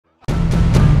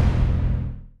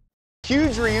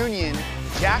huge reunion.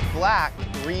 Jack Black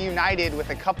reunited with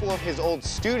a couple of his old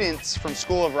students from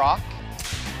School of Rock.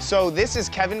 So this is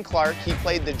Kevin Clark. He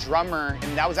played the drummer,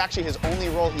 and that was actually his only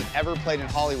role he ever played in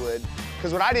Hollywood.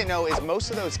 Because what I didn't know is most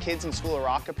of those kids in School of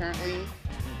Rock apparently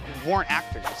weren't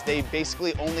actors. They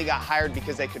basically only got hired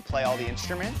because they could play all the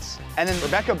instruments. And then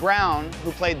Rebecca Brown,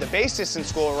 who played the bassist in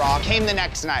School of Rock, came the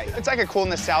next night. It's like a cool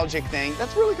nostalgic thing.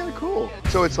 That's really kind of cool.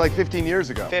 So it's like 15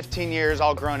 years ago. 15 years,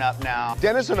 all grown up now.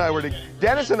 Dennis and I were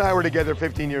together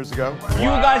 15 years ago. You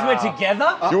guys were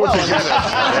together? You were together.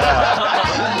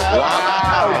 Yeah.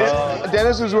 Wow.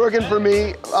 Dennis was working for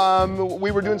me.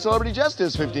 We were doing Celebrity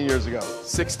Justice 15 years ago.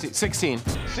 16. 16 years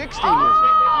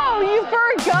ago. Oh, you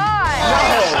forgot.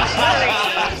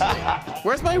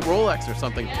 Where's my Rolex or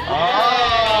something?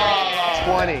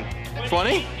 20.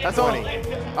 20? That's 20.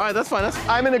 All right, that's fine.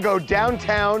 I'm gonna go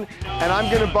downtown and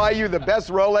I'm gonna buy you the best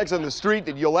Rolex on the street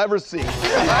that you'll ever see.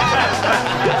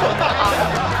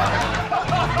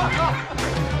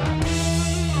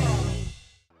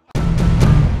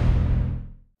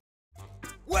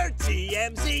 We're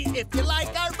TMZ. If you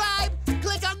like our vibe,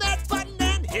 click on that button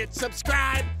and hit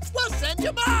subscribe. We'll send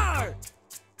you more.